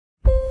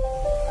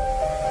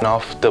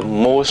of the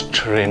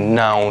most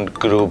renowned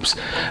groups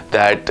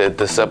that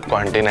the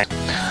subcontinent.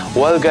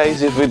 Well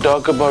guys, if we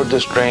talk about the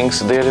strings,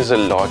 there is a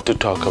lot to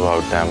talk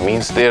about them.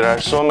 Means there are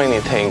so many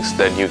things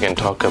that you can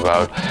talk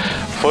about.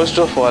 First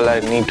of all, I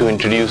need to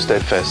introduce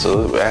that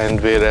vessel,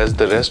 and whereas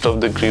the rest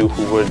of the crew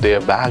who were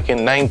there back in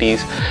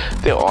 90s,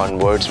 they're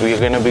onwards. We are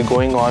going to be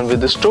going on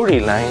with the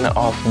storyline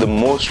of the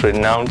most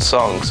renowned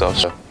songs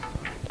of.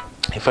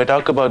 If I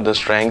talk about the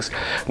strings,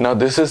 now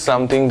this is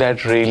something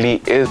that really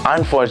is,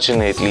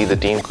 unfortunately the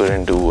team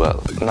couldn't do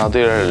well. Now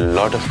there are a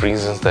lot of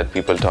reasons that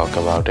people talk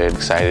about it,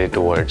 excited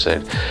towards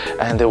it,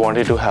 and they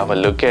wanted to have a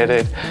look at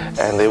it,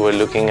 and they were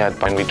looking at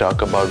when we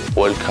talk about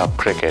World Cup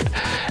cricket,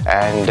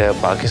 and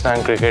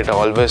Pakistan cricket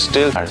always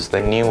still has,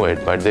 they knew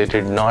it, but they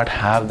did not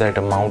have that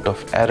amount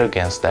of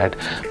arrogance that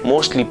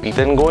mostly people.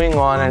 Then going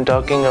on and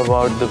talking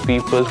about the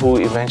people who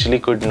eventually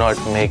could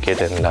not make it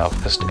in love,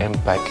 just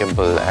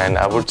impeccable. And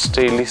I would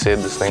still say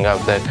this thing up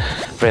that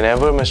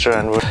whenever Mr.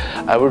 Anwar,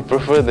 I would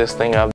prefer this thing up